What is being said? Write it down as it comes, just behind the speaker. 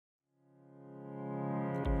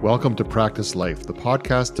Welcome to Practice Life, the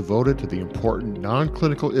podcast devoted to the important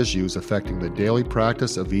non-clinical issues affecting the daily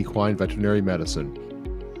practice of equine veterinary medicine.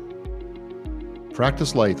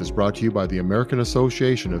 Practice Life is brought to you by the American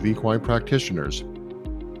Association of Equine Practitioners.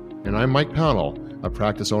 And I'm Mike Pownell, a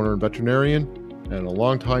practice owner and veterinarian, and a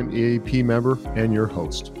longtime EAP member and your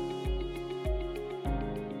host.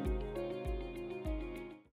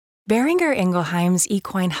 Boehringer Ingelheim's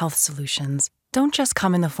equine health solutions don't just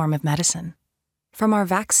come in the form of medicine. From our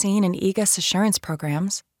vaccine and EGUS assurance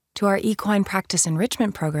programs to our equine practice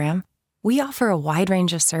enrichment program, we offer a wide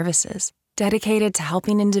range of services dedicated to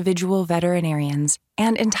helping individual veterinarians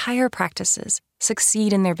and entire practices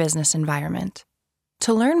succeed in their business environment.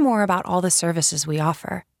 To learn more about all the services we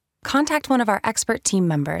offer, contact one of our expert team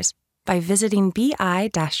members by visiting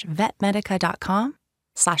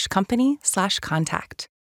bi-vetmedica.com/company/contact.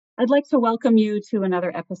 I'd like to welcome you to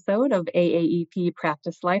another episode of AAEP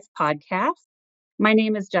Practice Life podcast. My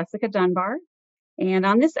name is Jessica Dunbar, and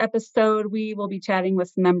on this episode, we will be chatting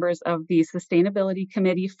with members of the Sustainability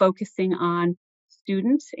Committee focusing on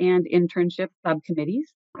student and internship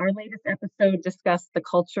subcommittees. Our latest episode discussed the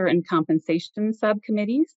culture and compensation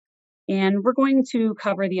subcommittees, and we're going to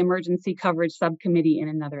cover the emergency coverage subcommittee in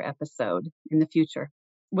another episode in the future.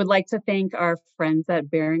 Would like to thank our friends at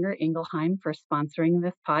Boehringer Ingelheim for sponsoring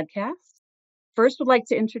this podcast. First, would like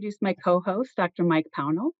to introduce my co-host, Dr. Mike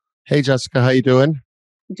Pownell. Hey, Jessica, how you doing?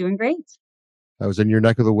 Doing great. I was in your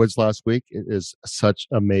neck of the woods last week. It is such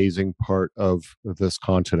an amazing part of this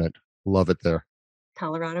continent. Love it there.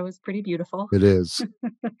 Colorado is pretty beautiful. It is.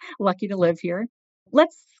 Lucky to live here.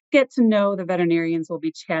 Let's get to know the veterinarians we'll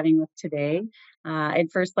be chatting with today.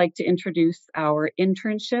 I'd first like to introduce our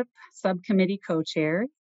internship subcommittee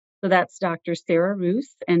co-chairs. So that's Dr. Sarah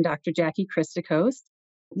Roos and Dr. Jackie Christakos.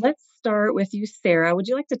 Let's start with you, Sarah. Would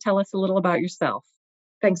you like to tell us a little about yourself?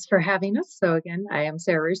 Thanks for having us. So again, I am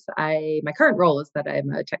Sarah Roos. My current role is that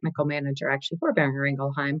I'm a technical manager actually for Boehringer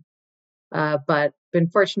Ingelheim, but been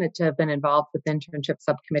fortunate to have been involved with the internship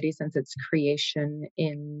subcommittee since its creation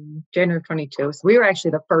in January of 22. So we were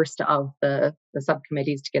actually the first of the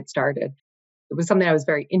subcommittees to get started. It was something I was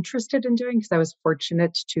very interested in doing because I was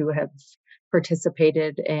fortunate to have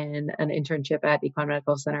participated in an internship at Equine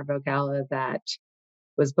Medical Center of Ocala that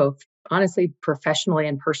was both honestly professionally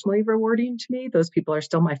and personally rewarding to me. Those people are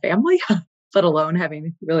still my family, let alone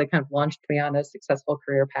having really kind of launched me on a successful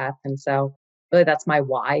career path. And so really that's my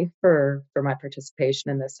why for my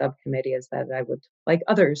participation in this subcommittee, is that I would like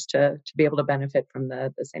others to be able to benefit from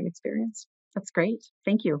the same experience. That's great.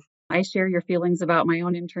 Thank you. I share your feelings about my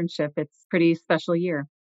own internship. It's a pretty special year.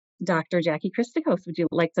 Dr. Jackie Christakos, would you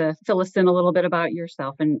like to fill us in a little bit about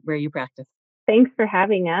yourself and where you practice? Thanks for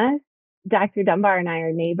having us. Dr. Dunbar and I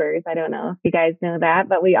are neighbors. I don't know if you guys know that,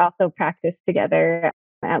 but we also practice together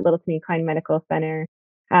at Littleton Equine Medical Center.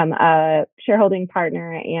 I'm a shareholding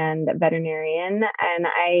partner and veterinarian, and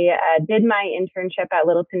I did my internship at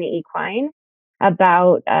Littleton Equine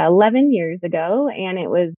about 11 years ago, and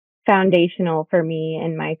it was foundational for me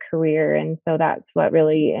in my career. And so that's what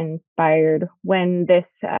really inspired when this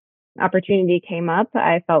opportunity came up.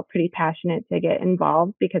 I felt pretty passionate to get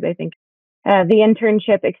involved because I think the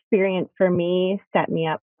internship experience for me set me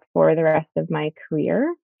up for the rest of my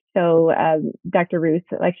career. So Dr. Roos,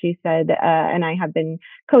 like she said, and I have been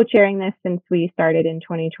co-chairing this since we started in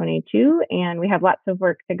 2022, and we have lots of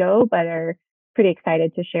work to go, but are pretty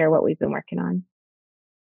excited to share what we've been working on.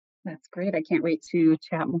 That's great. I can't wait to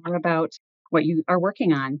chat more about what you are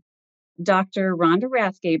working on. Dr. Rhonda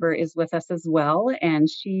Rathgaber is with us as well, and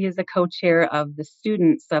she is a co-chair of the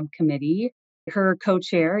student subcommittee. Her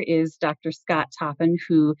co-chair is Dr. Scott Toppin,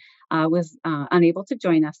 who was unable to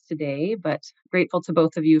join us today, but grateful to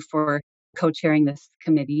both of you for co-chairing this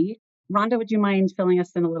committee. Rhonda, would you mind filling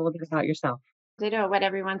us in a little bit about yourself? Ditto what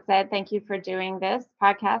everyone said. Thank you for doing this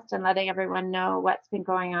podcast and letting everyone know what's been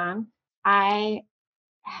going on. I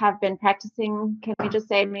have been practicing, can we just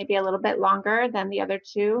say maybe a little bit longer than the other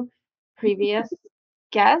two previous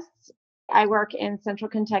guests. I work in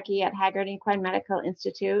Central Kentucky at Haggard Equine Medical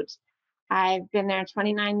Institute. I've been there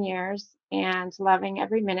 29 years and loving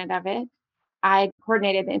every minute of it. I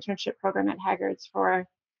coordinated the internship program at Haggard's for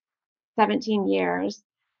 17 years.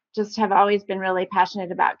 Just have always been really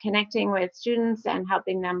passionate about connecting with students and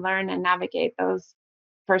helping them learn and navigate those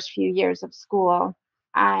first few years of school.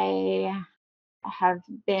 I have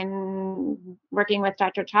been working with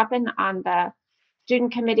Dr. Toppin on the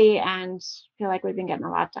student committee and feel like we've been getting a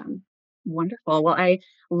lot done. Wonderful. Well, I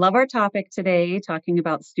love our topic today, talking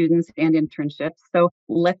about students and internships. So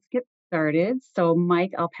let's get started. So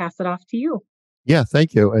Mike, I'll pass it off to you. Yeah,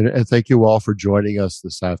 thank you. And thank you all for joining us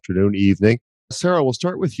this afternoon, evening. Sarah, we'll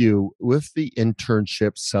start with you. With the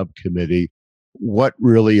internship subcommittee, what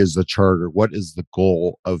really is the charter? What is the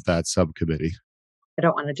goal of that subcommittee? I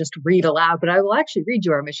don't want to just read aloud, but I will actually read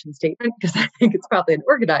you our mission statement because I think it's probably an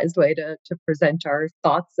organized way to present our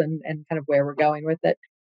thoughts and kind of where we're going with it.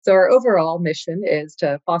 So our overall mission is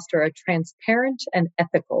to foster a transparent and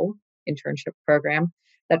ethical internship program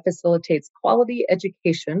that facilitates quality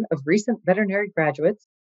education of recent veterinary graduates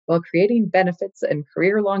while creating benefits and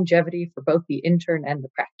career longevity for both the intern and the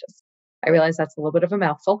practice. I realize that's a little bit of a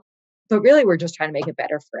mouthful, but really we're just trying to make it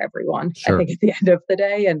better for everyone, I Sure. think, at the end of the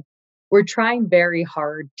day. And we're trying very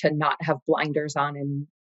hard to not have blinders on and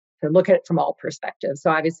to look at it from all perspectives. So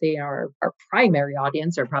obviously our primary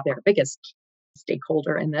audience, or probably our biggest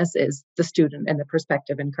stakeholder in this, is the student and the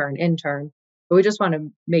prospective and current intern. But we just want to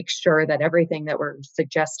make sure that everything that we're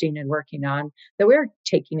suggesting and working on, that we're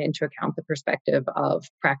taking into account the perspective of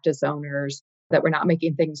practice owners, that we're not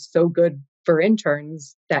making things so good for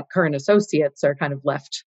interns that current associates are kind of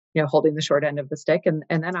left, holding the short end of the stick. And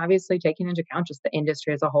then obviously taking into account just the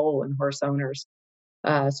industry as a whole and horse owners.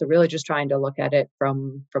 So really just trying to look at it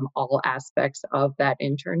from all aspects of that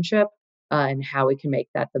internship and how we can make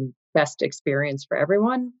that the best experience for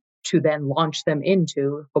everyone to then launch them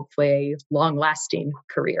into hopefully a long-lasting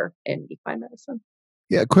career in equine medicine.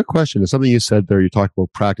 Yeah, quick question. Something you said there, you talked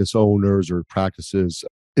about practice owners or practices.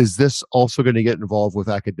 Is this also going to get involved with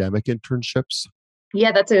academic internships?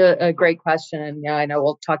 Yeah, that's a great question. And I know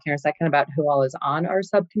we'll talk here in a second about who all is on our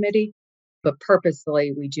subcommittee, but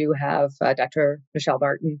purposely we do have Dr. Michelle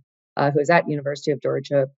Barton, who is at University of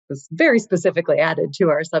Georgia, was very specifically added to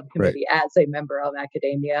our subcommittee as a member of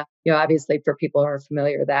academia. Obviously for people who are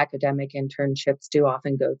familiar, the academic internships do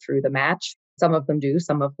often go through the match. Some of them do,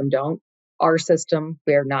 some of them don't. Our system,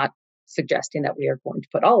 we are not suggesting that we are going to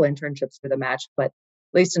put all internships through the match, but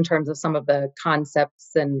at least in terms of some of the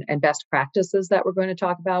concepts and best practices that we're going to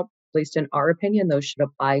talk about, at least in our opinion, those should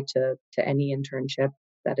apply to any internship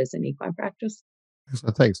that is in equine practice.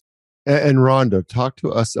 Excellent, thanks. And Rhonda, talk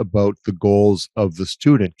to us about the goals of the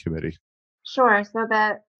student committee. Sure. So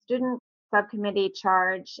the student subcommittee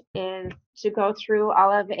charge is to go through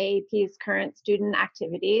all of AAP's current student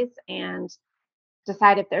activities and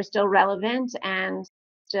decide if they're still relevant and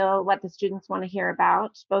still what the students want to hear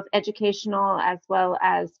about, both educational as well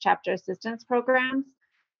as chapter assistance programs.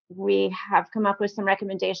 We have come up with some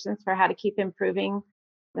recommendations for how to keep improving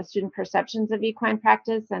the student perceptions of equine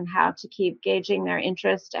practice and how to keep gauging their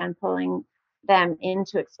interest and pulling them in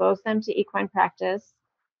to expose them to equine practice.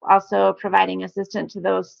 Also providing assistance to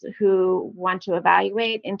those who want to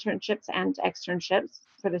evaluate internships and externships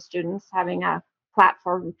for the students, having a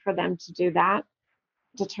platform for them to do that.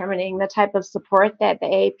 Determining the type of support that the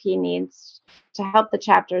AAP needs to help the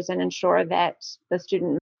chapters and ensure that the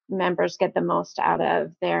student members get the most out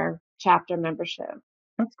of their chapter membership.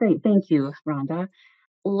 That's great. Thank you, Rhonda.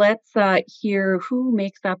 Let's hear who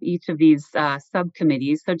makes up each of these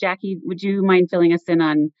subcommittees. So Jackie, would you mind filling us in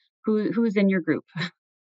on who's in your group?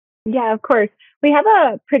 Yeah, of course. We have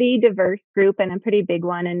a pretty diverse group and a pretty big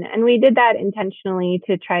one. And we did that intentionally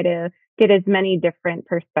to try to get as many different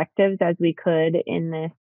perspectives as we could in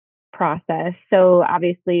this process. So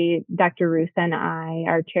obviously, Dr. Rusa and I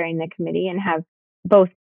are chairing the committee and have both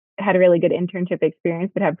had a really good internship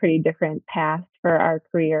experience, but have pretty different paths for our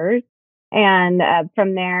careers. And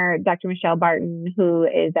from there, Dr. Michelle Barton, who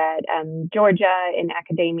is at Georgia in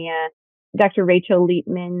academia, Dr. Rachel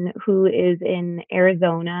Leitman, who is in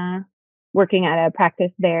Arizona, working at a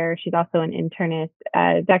practice there. She's also an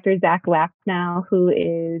internist. Dr. Zach Lapnow, who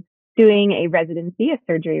is doing a residency, a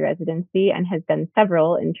surgery residency, and has done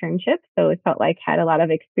several internships. So it felt like had a lot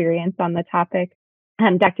of experience on the topic.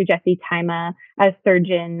 Dr. Jesse Tima, a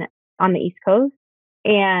surgeon on the East Coast,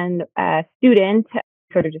 and a student,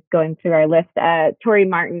 sort of just going through our list, Tori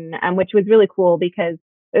Martin, which was really cool because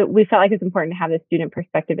we felt like it's important to have the student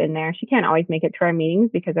perspective in there. She can't always make it to our meetings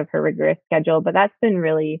because of her rigorous schedule, but that's been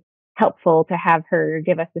really helpful to have her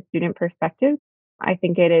give us the student perspective. I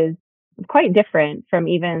think it is quite different from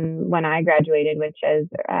even when I graduated, which, as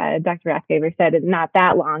Dr. Rathgaber said, is not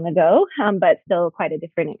that long ago, but still quite a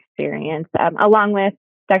different experience. Along with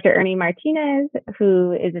Dr. Ernie Martinez,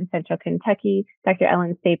 who is in Central Kentucky, Dr.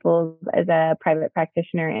 Ellen Staples is a private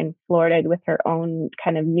practitioner in Florida with her own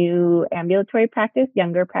kind of new ambulatory practice,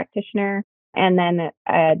 younger practitioner. And then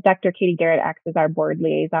Dr. Katie Garrett acts as our board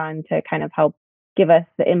liaison to kind of help give us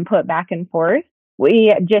the input back and forth.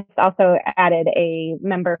 We just also added a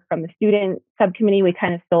member from the student subcommittee. We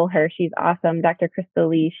kind of stole her. She's awesome. Dr. Crystal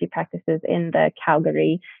Lee, she practices in the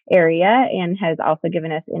Calgary area and has also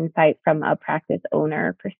given us insight from a practice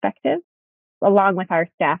owner perspective, along with our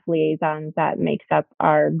staff liaisons that makes up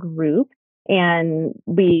our group. And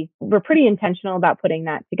we were pretty intentional about putting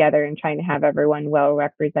that together and trying to have everyone well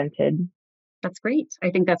represented. That's great.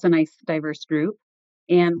 I think that's a nice, diverse group.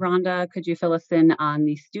 And Rhonda, could you fill us in on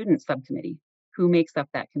the student subcommittee? Who makes up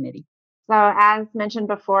that committee? So as mentioned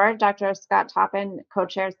before, Dr. Scott Toppin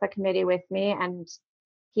co-chairs the committee with me, and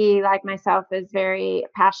he, like myself, is very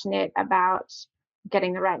passionate about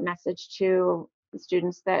getting the right message to the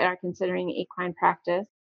students that are considering equine practice.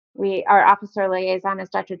 Our officer liaison is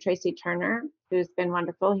Dr. Tracy Turner, who's been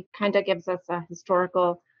wonderful. He kind of gives us a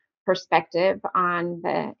historical perspective on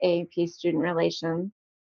the AAP student relations.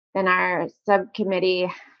 Then our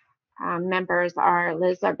subcommittee members are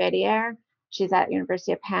Liz Arbedier. She's at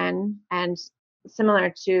University of Penn, and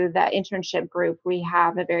similar to the internship group, we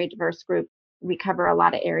have a very diverse group. We cover a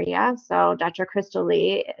lot of area. So Dr. Crystal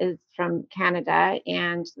Lee is from Canada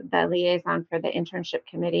and the liaison for the internship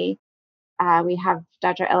committee. We have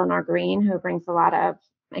Dr. Eleanor Green, who brings a lot of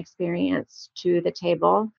experience to the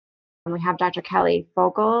table. And we have Dr. Kelly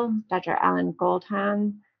Fogel, Dr. Alan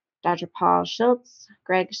Goldhahn, Dr. Paul Schultz,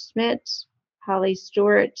 Greg Schmidt, Holly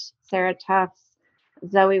Stewart, Sarah Tufts,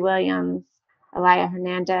 Zoe Williams, Elia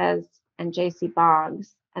Hernandez, and JC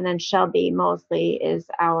Boggs. And then Shelby Mosley is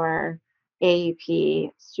our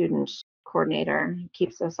AAP student coordinator. He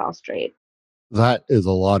keeps us all straight. That is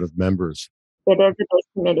a lot of members. It is a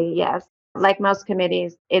big committee, yes. Like most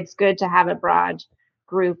committees, it's good to have a broad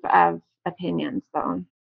group of opinions, though.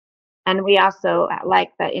 And we also,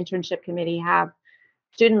 like the internship committee, have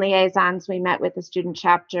student liaisons. We met with the student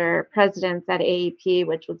chapter presidents at AEP,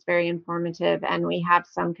 which was very informative. And we have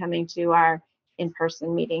some coming to our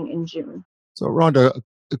in-person meeting in June. So, Rhonda,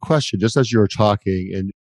 a question, just as you were talking, and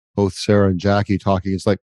both Sarah and Jackie talking, it's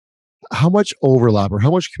like, how much overlap or how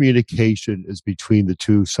much communication is between the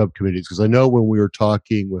two subcommittees? Because I know when we were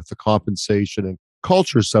talking with the compensation and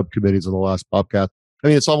culture subcommittees in the last podcast, I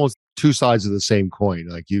mean, it's almost two sides of the same coin.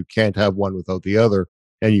 Like you can't have one without the other,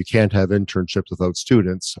 and you can't have internships without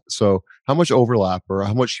students. So how much overlap or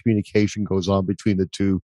how much communication goes on between the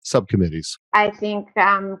two subcommittees? I think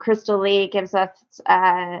Crystal Lee gives us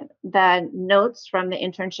the notes from the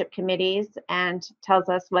internship committees and tells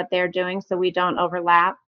us what they're doing so we don't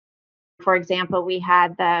overlap. For example, we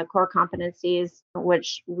had the core competencies,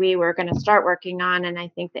 which we were going to start working on. And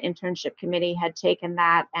I think the internship committee had taken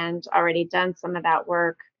that and already done some of that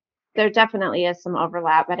work. There definitely is some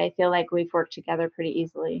overlap, but I feel like we've worked together pretty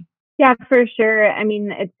easily. Yeah, for sure. I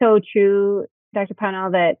mean, it's so true, Dr.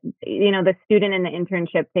 Pownell, that, the student and the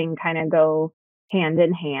internship thing kind of go hand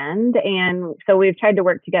in hand. And so we've tried to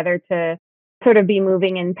work together to sort of be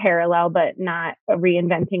moving in parallel, but not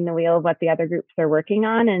reinventing the wheel of what the other groups are working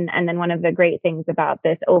on. And then one of the great things about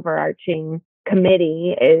this overarching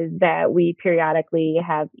committee is that we periodically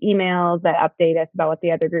have emails that update us about what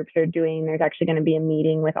the other groups are doing. There's actually going to be a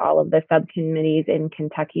meeting with all of the subcommittees in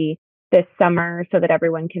Kentucky this summer so that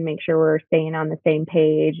everyone can make sure we're staying on the same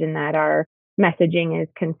page and that our messaging is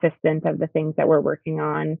consistent of the things that we're working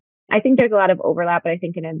on. I think there's a lot of overlap, but I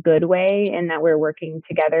think in a good way, in that we're working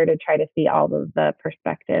together to try to see all of the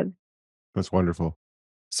perspectives. That's wonderful.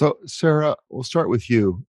 So, Sarah, we'll start with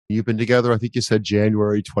you. You've been together, I think you said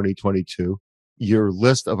January 2022. Your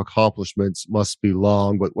list of accomplishments must be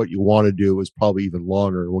long, but what you want to do is probably even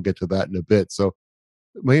longer. We'll get to that in a bit. So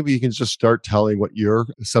maybe you can just start telling what your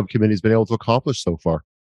subcommittee has been able to accomplish so far.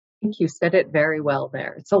 I think you said it very well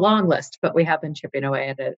there. It's a long list, but we have been chipping away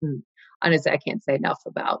at it. And honestly, I can't say enough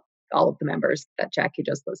about all of the members that Jackie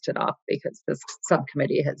just listed off, because this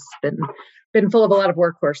subcommittee has been full of a lot of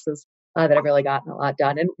workhorses that have really gotten a lot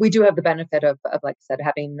done. And we do have the benefit of, like I said,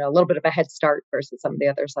 having a little bit of a head start versus some of the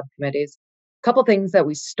other subcommittees. A couple things that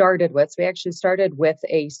we started with. So we actually started with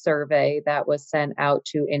a survey that was sent out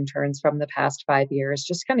to interns from the past 5 years,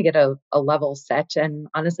 just kind of get a level set and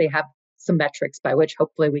honestly have some metrics by which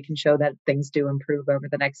hopefully we can show that things do improve over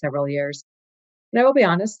the next several years. And I will be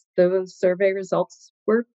honest, those survey results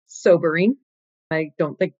were sobering. I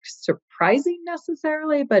don't think surprising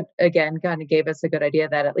necessarily, but again, kind of gave us a good idea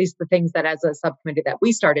that at least the things that as a subcommittee that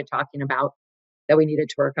we started talking about that we needed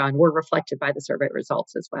to work on were reflected by the survey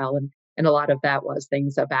results as well. And a lot of that was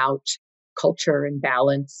things about culture and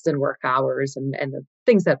balance and work hours and the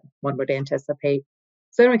things that one would anticipate.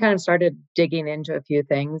 So then we kind of started digging into a few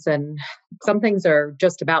things, and some things are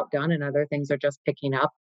just about done and other things are just picking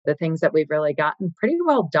up. The things that we've really gotten pretty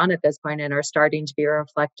well done at this point and are starting to be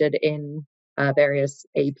reflected in various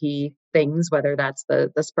AP things, whether that's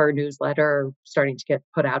the Spur newsletter or starting to get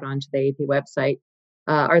put out onto the AP website,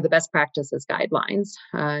 are the best practices guidelines.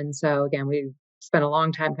 And so again, we spent a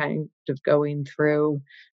long time kind of going through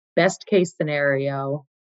best case scenario.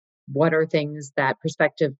 What are things that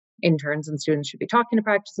prospective interns and students should be talking to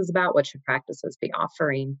practices about, what should practices be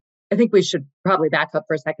offering. I think we should probably back up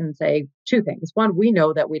for a second and say two things. One, we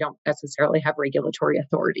know that we don't necessarily have regulatory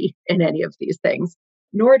authority in any of these things,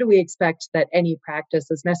 nor do we expect that any practice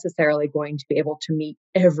is necessarily going to be able to meet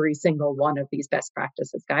every single one of these best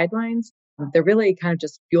practices guidelines. They're really kind of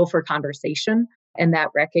just fuel for conversation and that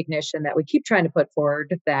recognition that we keep trying to put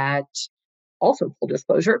forward that also, full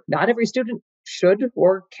disclosure, not every student should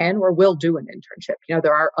or can or will do an internship.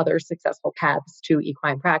 There are other successful paths to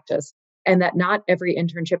equine practice, and that not every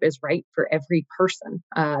internship is right for every person,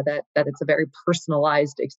 that it's a very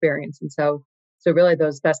personalized experience. And so really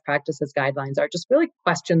those best practices guidelines are just really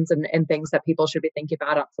questions and things that people should be thinking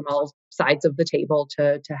about from all sides of the table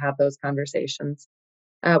to have those conversations.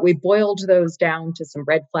 We boiled those down to some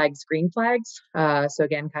red flags, green flags. So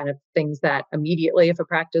again, kind of things that immediately, if a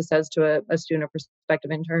practice says to a student or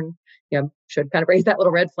prospective intern, should kind of raise that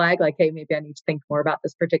little red flag, like, hey, maybe I need to think more about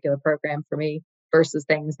this particular program for me, versus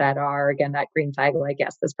things that are, again, that green flag, like,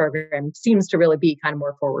 yes, this program seems to really be kind of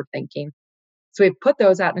more forward thinking. So we put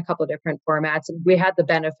those out in a couple of different formats. And we had the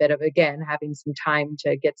benefit of, again, having some time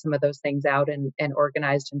to get some of those things out and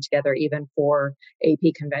organized and together, even for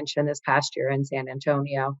AP convention this past year in San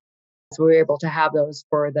Antonio. So we were able to have those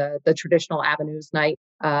for the traditional avenues night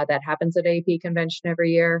that happens at AP convention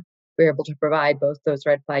every year. We were able to provide both those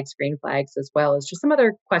red flags, green flags, as well as just some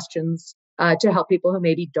other questions to help people who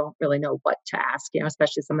maybe don't really know what to ask,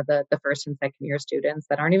 especially some of the first and second year students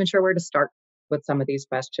that aren't even sure where to start with some of these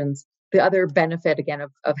questions. The other benefit, again,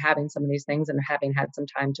 of having some of these things and having had some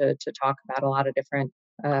time to talk about a lot of different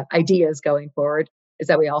ideas going forward is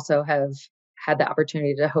that we also have had the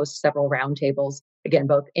opportunity to host several roundtables, again,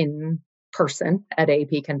 both in person at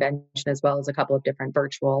AP convention, as well as a couple of different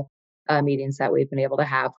virtual meetings that we've been able to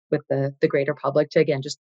have with the greater public to, again,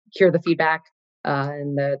 just hear the feedback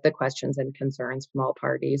and the questions and concerns from all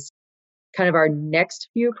parties. Kind of our next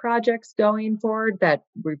few projects going forward that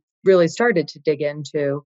we really started to dig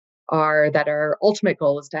into are that our ultimate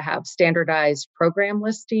goal is to have standardized program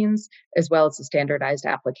listings as well as a standardized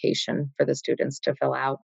application for the students to fill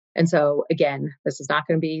out. And so, again, this is not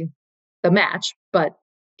going to be the match, but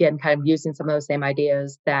again, kind of using some of those same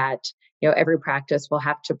ideas that, every practice will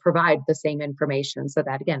have to provide the same information so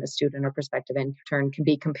that, again, a student or prospective intern can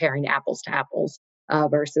be comparing apples to apples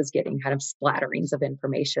versus getting kind of splatterings of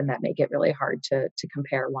information that make it really hard to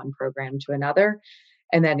compare one program to another.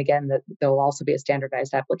 And then again, there'll also be a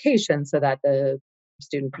standardized application so that the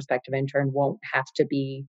student prospective intern won't have to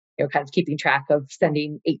be, kind of keeping track of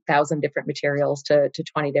sending 8,000 different materials to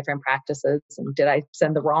 20 different practices. And did I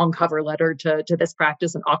send the wrong cover letter to this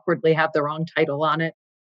practice and awkwardly have the wrong title on it?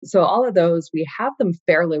 So all of those, we have them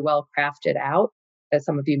fairly well crafted out. As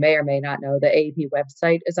some of you may or may not know, the AAP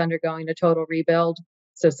website is undergoing a total rebuild.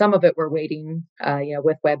 So some of it we're waiting,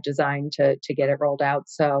 with web design to get it rolled out.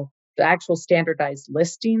 So the actual standardized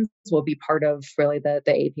listings will be part of really the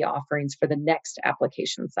AP offerings for the next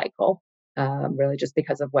application cycle. Really just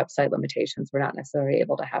because of website limitations, we're not necessarily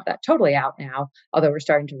able to have that totally out now, although we're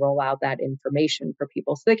starting to roll out that information for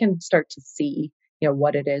people so they can start to see,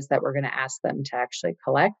 what it is that we're going to ask them to actually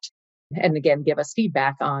collect. And again, give us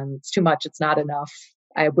feedback on it's too much, it's not enough.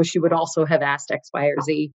 I wish you would also have asked X, Y, or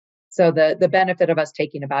Z. So the benefit of us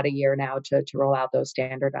taking about a year now to roll out those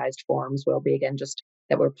standardized forms will be, again, just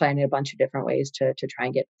that we're planning a bunch of different ways to try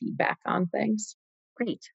and get feedback on things.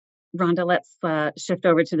 Great. Rhonda, let's shift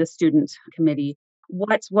over to the student committee.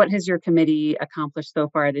 What has your committee accomplished so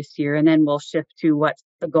far this year? And then we'll shift to what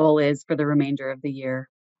the goal is for the remainder of the year.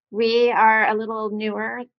 We are a little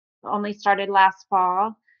newer, only started last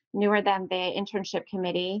fall, newer than the internship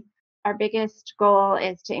committee. Our biggest goal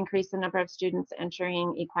is to increase the number of students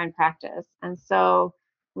entering equine practice. And so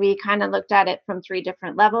we kind of looked at it from 3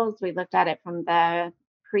 different levels. We looked at it from the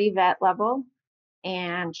pre-vet level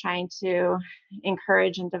and trying to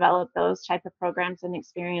encourage and develop those type of programs and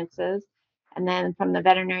experiences. And then from the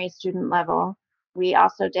veterinary student level, we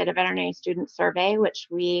also did a veterinary student survey, which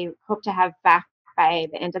we hope to have back by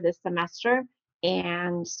the end of this semester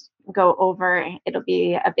and go over. It'll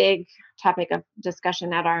be a big topic of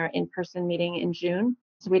discussion at our in-person meeting in June.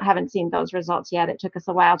 So we haven't seen those results yet. It took us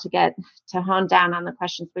a while to hone down on the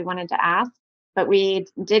questions we wanted to ask. But we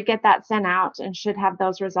did get that sent out and should have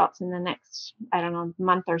those results in the next,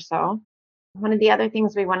 month or so. One of the other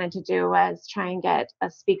things we wanted to do was try and get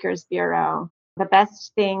a speakers bureau. The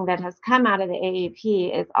best thing that has come out of the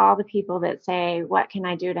AAP is all the people that say, what can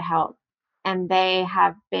I do to help? And they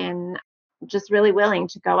have been just really willing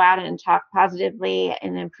to go out and talk positively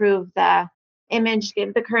and improve the image,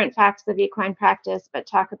 give the current facts of equine practice, but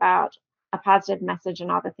talk about a positive message and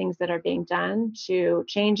all the things that are being done to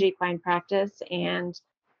change equine practice and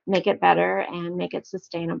make it better and make it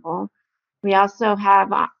sustainable. We also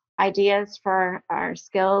have ideas for our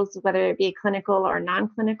skills, whether it be clinical or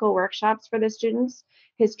non-clinical workshops for the students.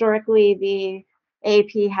 Historically, the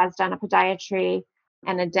AAP has done a podiatry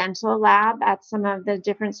and a dental lab at some of the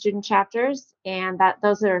different student chapters, and that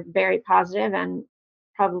those are very positive and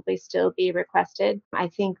probably still be requested. I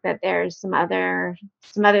think that there's some other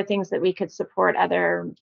things that we could support,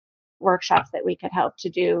 other workshops that we could help to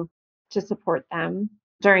do to support them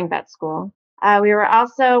during vet school. We were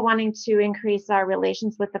also wanting to increase our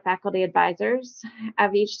relations with the faculty advisors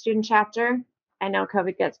of each student chapter. I know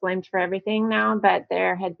COVID gets blamed for everything now, but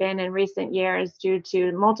there had been in recent years, due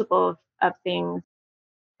to multiple of things,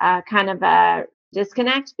 kind of a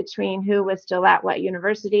disconnect between who was still at what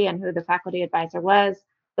university and who the faculty advisor was.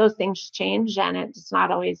 Those things change, and it's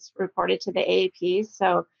not always reported to the AAP.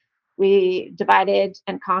 So we divided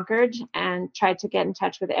and conquered and tried to get in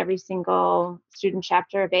touch with every single student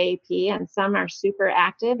chapter of AAP. And some are super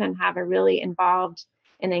active and have a really involved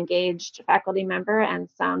and engaged faculty member, and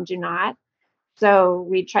some do not. So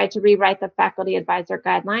we tried to rewrite the faculty advisor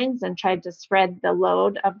guidelines and tried to spread the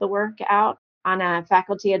load of the work out on a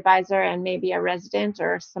faculty advisor and maybe a resident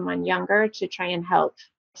or someone younger to try and help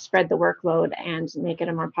spread the workload and make it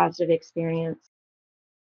a more positive experience.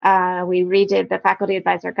 We redid the faculty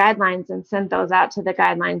advisor guidelines and sent those out to the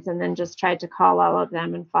guidelines, and then just tried to call all of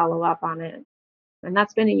them and follow up on it. And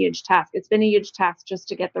that's been a huge task. It's been a huge task just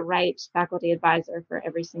to get the right faculty advisor for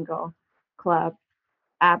every single club.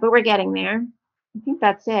 But we're getting there. I think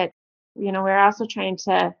that's it. We're also trying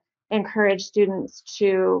to encourage students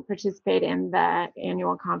to participate in the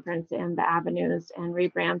annual conference and the avenues, and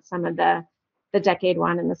rebrand some of the decade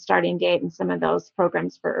one and the starting gate and some of those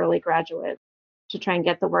programs for early graduates to try and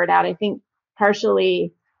get the word out. I think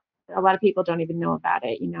partially a lot of people don't even know about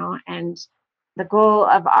it, and the goal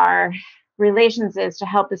of our relations is to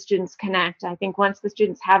help the students connect. I think once the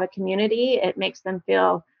students have a community, it makes them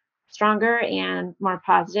feel stronger and more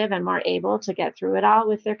positive and more able to get through it all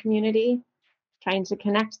with their community, trying to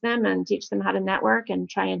connect them and teach them how to network and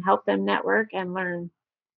try and help them network and learn.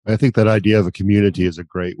 I think that idea of a community is a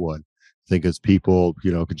great one. I think as people,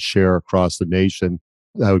 could share across the nation,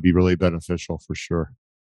 that would be really beneficial for sure.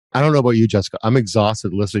 I don't know about you, Jessica. I'm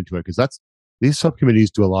exhausted listening to it because these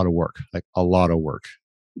subcommittees do a lot of work, like a lot of work.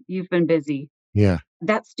 You've been busy. Yeah.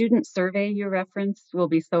 That student survey you referenced will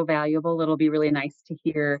be so valuable. It'll be really nice to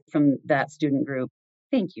hear from that student group.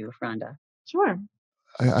 Thank you, Rhonda. Sure.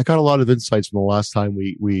 I got a lot of insights from the last time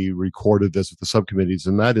we recorded this with the subcommittees,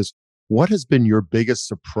 and that is, what has been your biggest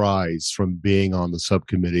surprise from being on the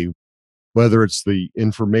subcommittee? Whether it's the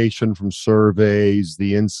information from surveys,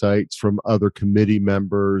 the insights from other committee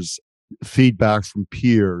members, feedback from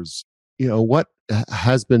peers, what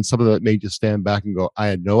has been something that made you stand back and go, I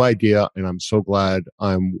had no idea, and I'm so glad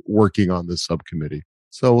I'm working on this subcommittee.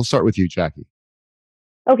 So we'll start with you, Jackie.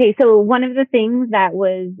 Okay, so one of the things that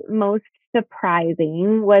was most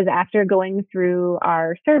surprising was after going through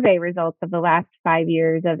our survey results of the last 5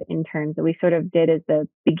 years of interns that we sort of did as the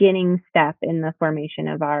beginning step in the formation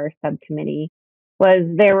of our subcommittee, was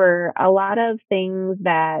there were a lot of things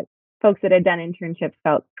that folks that had done internships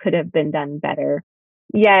felt could have been done better.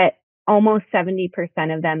 Yet almost 70%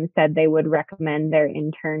 of them said they would recommend their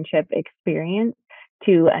internship experience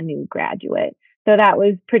to a new graduate. So that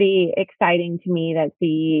was pretty exciting to me, that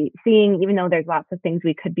seeing, even though there's lots of things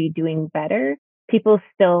we could be doing better, people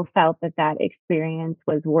still felt that experience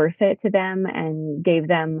was worth it to them and gave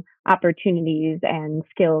them opportunities and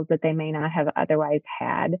skills that they may not have otherwise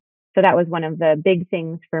had. So that was one of the big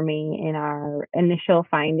things for me in our initial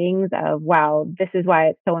findings of, wow, this is why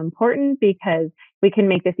it's so important, because we can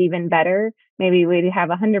make this even better. Maybe we'd have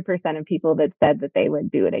 100% of people that said that they would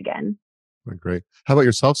do it again. Great. How about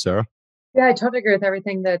yourself, Sarah? Yeah, I totally agree with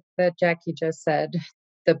everything that Jackie just said.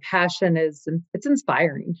 The passion it's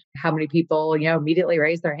inspiring. How many people, immediately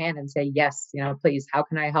raise their hand and say, yes, please, how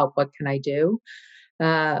can I help? What can I do?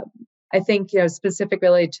 I think,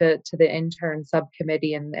 specifically to the intern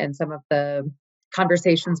subcommittee and some of the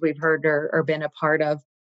conversations we've heard or been a part of,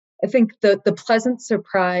 I think the pleasant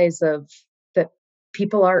surprise of that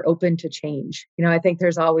people are open to change. I think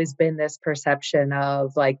there's always been this perception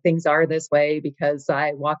of like, things are this way because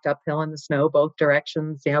I walked uphill in the snow both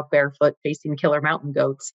directions, barefoot facing killer mountain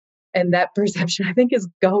goats. And that perception, I think, is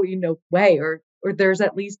going away, or there's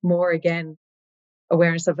at least more, again,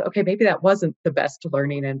 awareness of, okay, maybe that wasn't the best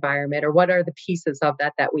learning environment, or what are the pieces of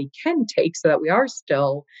that we can take so that we are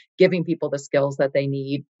still giving people the skills that they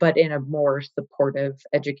need, but in a more supportive,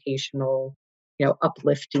 educational,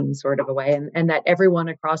 uplifting sort of a way. And that everyone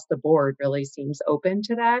across the board really seems open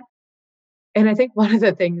to that. And I think one of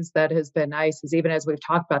the things that has been nice is even as we've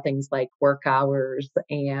talked about things like work hours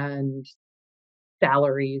and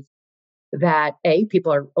salaries, that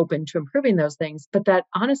people are open to improving those things, but that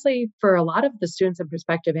honestly, for a lot of the students and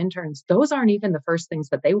prospective interns, those aren't even the first things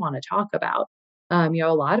that they want to talk about. A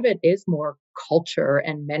lot of it is more culture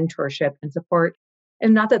and mentorship and support.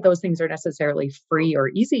 And not that those things are necessarily free or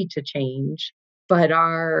easy to change, but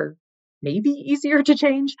are maybe easier to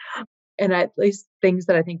change, and at least things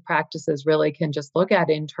that I think practices really can just look at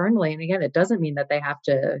internally. And again, it doesn't mean that they have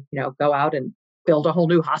to, go out and build a whole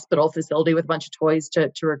new hospital facility with a bunch of toys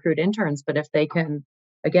to recruit interns. But if they can,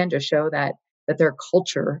 again, just show that their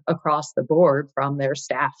culture across the board, from their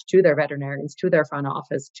staff to their veterinarians to their front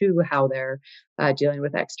office to how they're dealing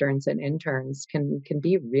with externs and interns, can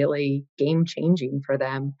be really game changing for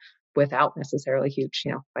them without necessarily huge,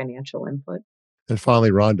 financial input. And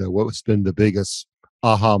finally, Rhonda, what's been the biggest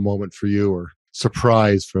aha moment for you or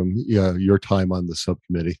surprise from your time on the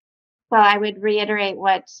subcommittee? Well, I would reiterate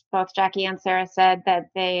what both Jackie and Sarah said, that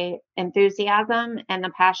the enthusiasm and the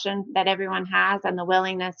passion that everyone has and the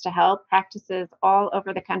willingness to help. Practices all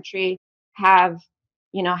over the country have,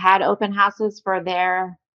 had open houses for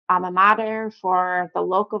their alma mater, for the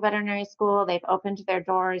local veterinary school. They've opened their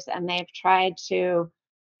doors and they've tried to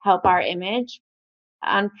help our image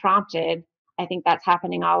unprompted. I think that's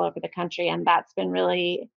happening all over the country, and that's been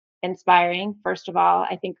really inspiring. First of all,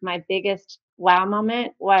 I think my biggest wow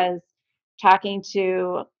moment was talking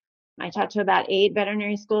to I talked to about 8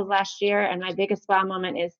 veterinary schools last year, and my biggest wow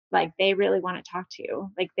moment is like they really want to talk to you.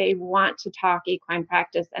 Like they want to talk equine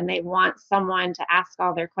practice and they want someone to ask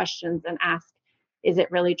all their questions and ask, is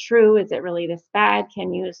it really true? Is it really this bad?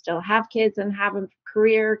 Can you still have kids and have a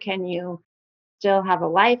career? Can you still have a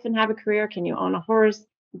life and have a career? Can you own a horse?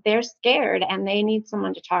 They're scared and they need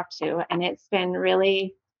someone to talk to. And it's been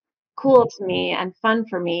really cool to me and fun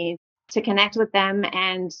for me to connect with them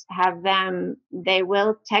and have them, they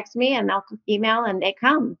will text me and they'll email and they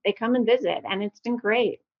come and visit. And it's been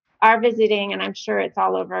great. Our visiting, and I'm sure it's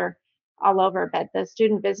all over, but the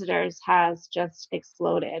student visitors has just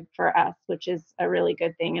exploded for us, which is a really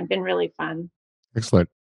good thing and been really fun. Excellent.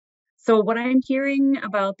 So, what I'm hearing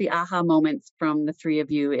about the aha moments from the three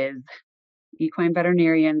of you is equine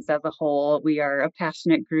veterinarians as a whole, we are a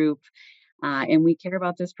passionate group and we care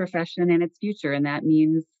about this profession and its future. And that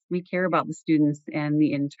means we care about the students and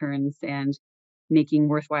the interns and making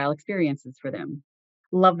worthwhile experiences for them.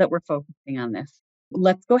 Love that we're focusing on this.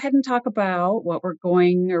 Let's go ahead and talk about what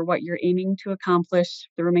what you're aiming to accomplish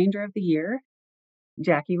the remainder of the year.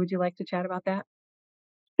 Jackie, would you like to chat about that?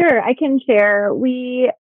 Sure, I can share.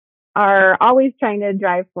 We are always trying to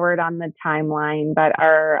drive forward on the timeline, but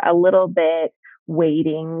are a little bit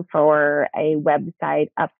waiting for a website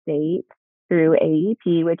update through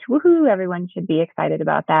AEP, which woohoo, everyone should be excited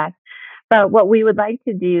about that. But what we would like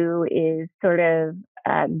to do is sort of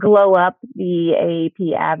glow up the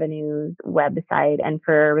AEP Avenues website. And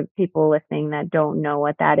for people listening that don't know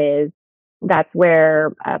what that is, that's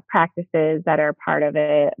where practices that are part of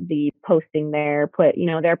it, the posting there, put,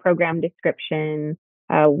 their program description,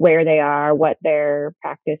 where they are, what their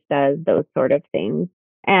practice does, those sort of things.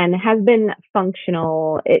 And has been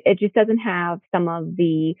functional. It just doesn't have some of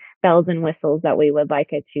the bells and whistles that we would like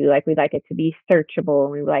it to. Like we'd like it to be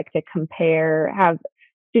searchable. We would like to have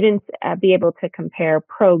students be able to compare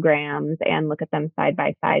programs and look at them side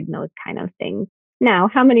by side and those kind of things. Now,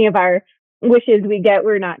 how many of our wishes we get,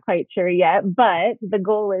 we're not quite sure yet, but the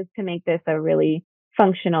goal is to make this a really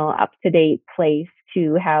functional, up-to-date place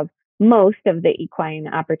to have most of the equine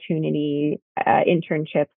opportunity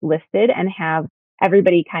internships listed and have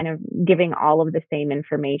everybody kind of giving all of the same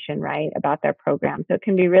information, right, about their program. So it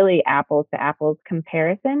can be really apples to apples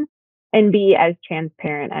comparison and be as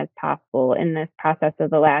transparent as possible. In this process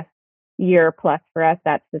of the last year plus for us,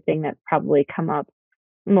 that's the thing that's probably come up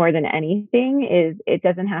more than anything, is it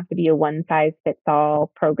doesn't have to be a one size fits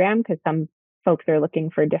all program because some folks are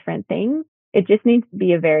looking for different things. It just needs to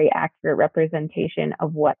be a very accurate representation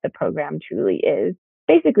of what the program truly is.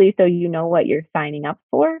 Basically, so you know what you're signing up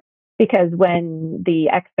for, because when the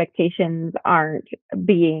expectations aren't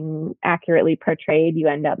being accurately portrayed, you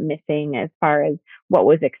end up missing as far as what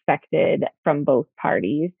was expected from both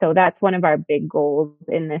parties. So that's one of our big goals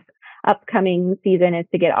in this upcoming season, is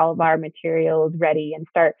to get all of our materials ready and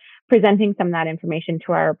start presenting some of that information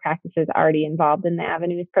to our practices already involved in the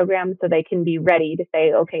Avenues program, so they can be ready to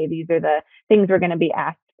say, okay, these are the things we're going to be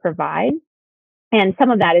asked to provide. And some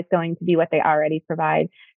of that is going to be what they already provide.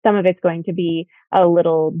 Some of it's going to be a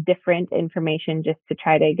little different information just to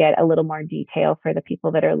try to get a little more detail for the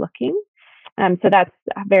people that are looking. So that's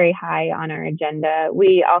very high on our agenda.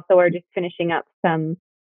 We also are just finishing up some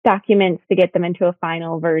documents to get them into a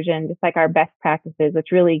final version, just like our best practices,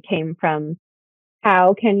 which really came from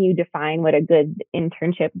how can you define what a good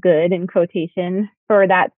internship, good in quotation, for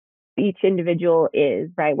that each individual is,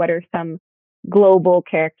 right? What are some global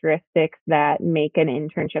characteristics that make an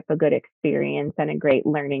internship a good experience and a great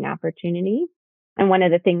learning opportunity? And one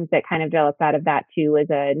of the things that kind of developed out of that too was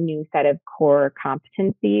a new set of core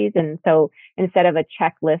competencies. And so instead of a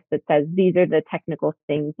checklist that says these are the technical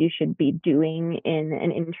things you should be doing in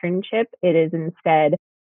an internship, it is instead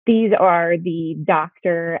these are the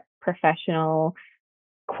doctor professional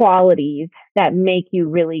qualities that make you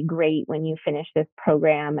really great when you finish this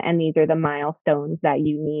program. And these are the milestones that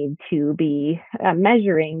you need to be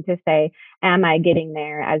measuring to say, am I getting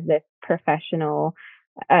there as this professional,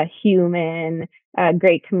 human,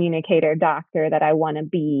 great communicator doctor that I want to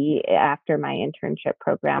be after my internship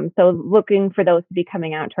program? So looking for those to be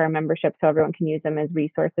coming out to our membership so everyone can use them as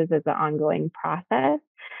resources as an ongoing process.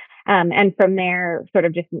 And from there, sort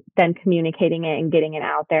of just then communicating it and getting it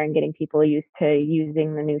out there and getting people used to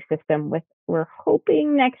using the new system. We're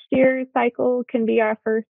hoping next year's cycle can be our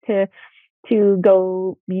first to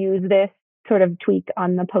go use this sort of tweak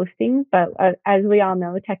on the postings. But as we all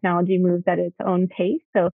know, technology moves at its own pace.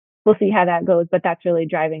 So we'll see how that goes. But that's really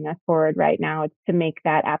driving us forward right now. It's to make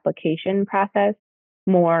that application process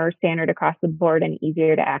more standard across the board and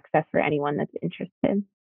easier to access for anyone that's interested.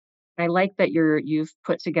 I like that you've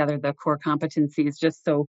put together the core competencies just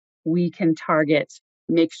so we can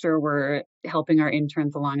make sure we're helping our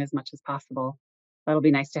interns along as much as possible. That'll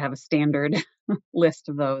be nice to have a standard list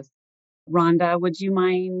of those. Rhonda, would you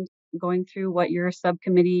mind going through what your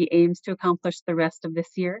subcommittee aims to accomplish the rest of this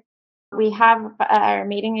year? We have our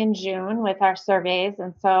meeting in June with our surveys,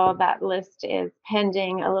 and so that list is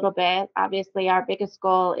pending a little bit. Obviously, our biggest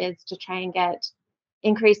goal is to try and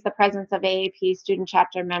increase the presence of AAP student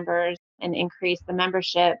chapter members and increase the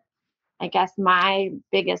membership. I guess my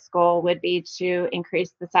biggest goal would be to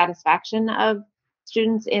increase the satisfaction of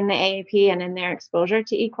students in the AAP and in their exposure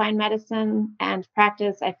to equine medicine and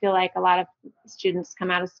practice. I feel like a lot of students come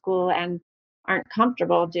out of school and aren't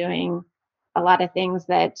comfortable doing a lot of things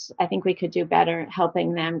that I think we could do better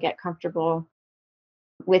helping them get comfortable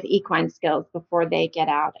with equine skills before they get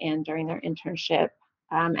out and during their internship.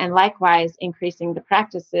 And likewise, increasing the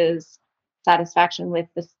practices satisfaction with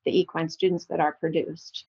the equine students that are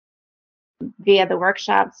produced via the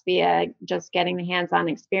workshops, via just getting the hands-on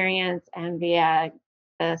experience, and via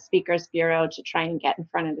the Speakers Bureau to try and get in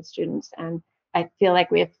front of the students. And I feel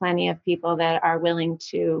like we have plenty of people that are willing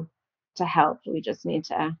to help. We just need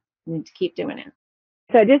to keep doing it.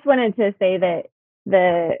 So I just wanted to say that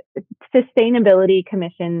the Sustainability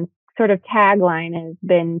Commission's sort of tagline has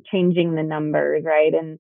been changing the numbers, right?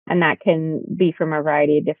 And that can be from a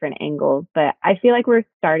variety of different angles. But I feel like we're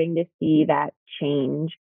starting to see that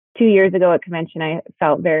change. 2 years ago at convention, I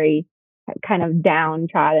felt very kind of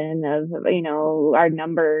downtrodden of, our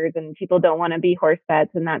numbers, and people don't want to be horse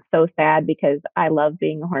vets. And that's so sad because I love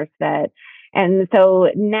being a horse vet. And so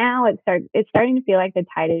now it's starting to feel like the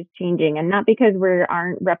tide is changing, and not because we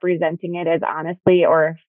aren't representing it as honestly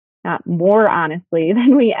or not more honestly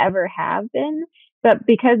than we ever have been, but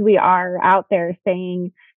because we are out there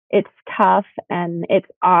saying it's tough and it's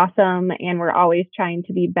awesome and we're always trying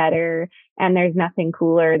to be better and there's nothing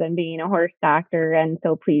cooler than being a horse doctor. And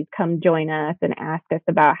so please come join us and ask us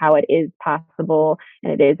about how it is possible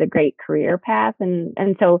and it is a great career path. And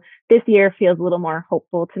so this year feels a little more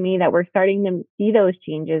hopeful to me that we're starting to see those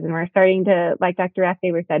changes, and we're starting to, like Dr.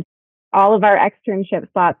 Rathfaber said, all of our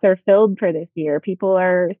externship slots are filled for this year. People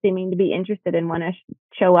are seeming to be interested and want to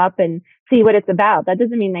show up and see what it's about. That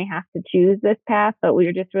doesn't mean they have to choose this path, but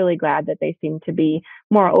we're just really glad that they seem to be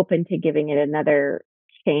more open to giving it another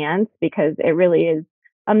chance, because it really is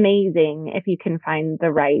amazing if you can find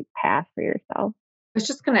the right path for yourself. I was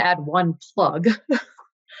just going to add one plug,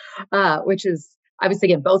 which is obviously,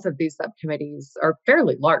 again, both of these subcommittees are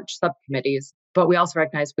fairly large subcommittees, but we also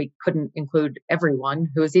recognize we couldn't include everyone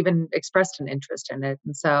who has even expressed an interest in it.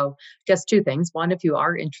 And so just two things. One, if you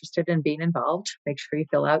are interested in being involved, make sure you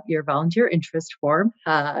fill out your volunteer interest form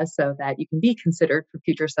so that you can be considered for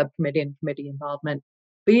future subcommittee and committee involvement.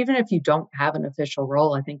 But even if you don't have an official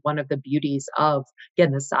role, I think one of the beauties of,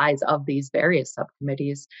 again, the size of these various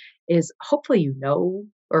subcommittees is hopefully you know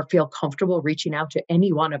or feel comfortable reaching out to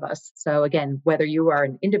any one of us. So again, whether you are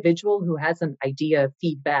an individual who has an idea,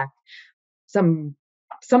 feedback,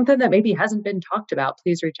 something that maybe hasn't been talked about,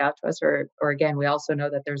 please reach out to us. Or again, we also know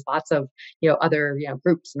that there's lots of other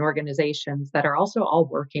groups and organizations that are also all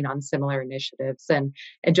working on similar initiatives. And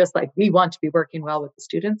just like we want to be working well with the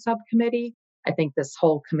student subcommittee, I think this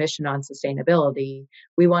whole commission on sustainability,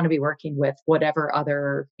 we want to be working with whatever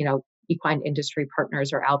other, equine industry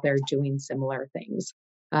partners are out there doing similar things.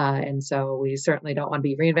 And so we certainly don't want to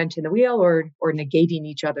be reinventing the wheel or negating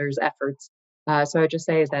each other's efforts. So I would just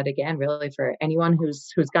say that again, really for anyone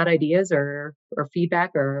who's got ideas or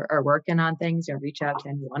feedback or working on things, reach out to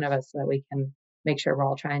any one of us so that we can make sure we're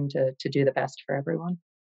all trying to do the best for everyone.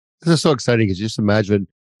 This is so exciting because just imagine,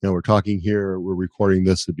 we're talking here, we're recording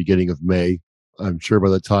this at the beginning of May. I'm sure by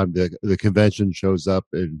the time the convention shows up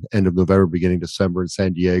in end of November, beginning December in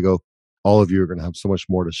San Diego, all of you are going to have so much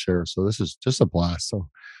more to share. So this is just a blast. So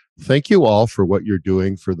thank you all for what you're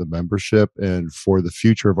doing for the membership and for the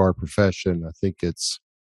future of our profession. I think it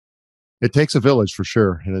takes a village for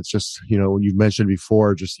sure. And it's just, when you've mentioned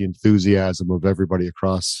before, just the enthusiasm of everybody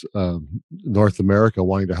across North America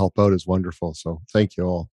wanting to help out is wonderful. So thank you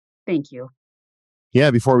all. Thank you.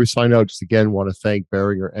 Yeah, before we sign out, just again want to thank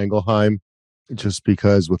Beringer Engelheim, just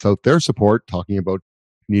because without their support, talking about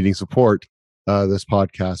needing support, this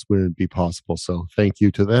podcast wouldn't be possible. So thank you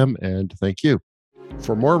to them and thank you.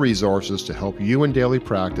 For more resources to help you in daily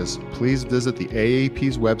practice, please visit the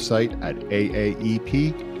AAP's website at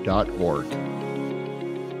aaep.org.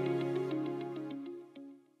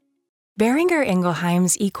 Beringer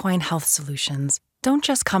Ingelheim's equine health solutions don't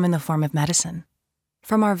just come in the form of medicine.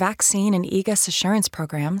 From our vaccine and EGAS assurance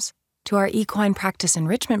programs to our equine practice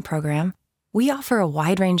enrichment program, we offer a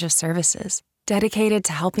wide range of services dedicated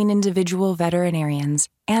to helping individual veterinarians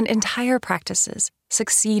and entire practices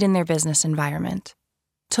succeed in their business environment.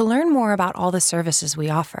 To learn more about all the services we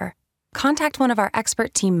offer, contact one of our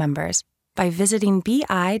expert team members by visiting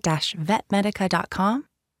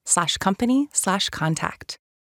bi-vetmedica.com/company/contact.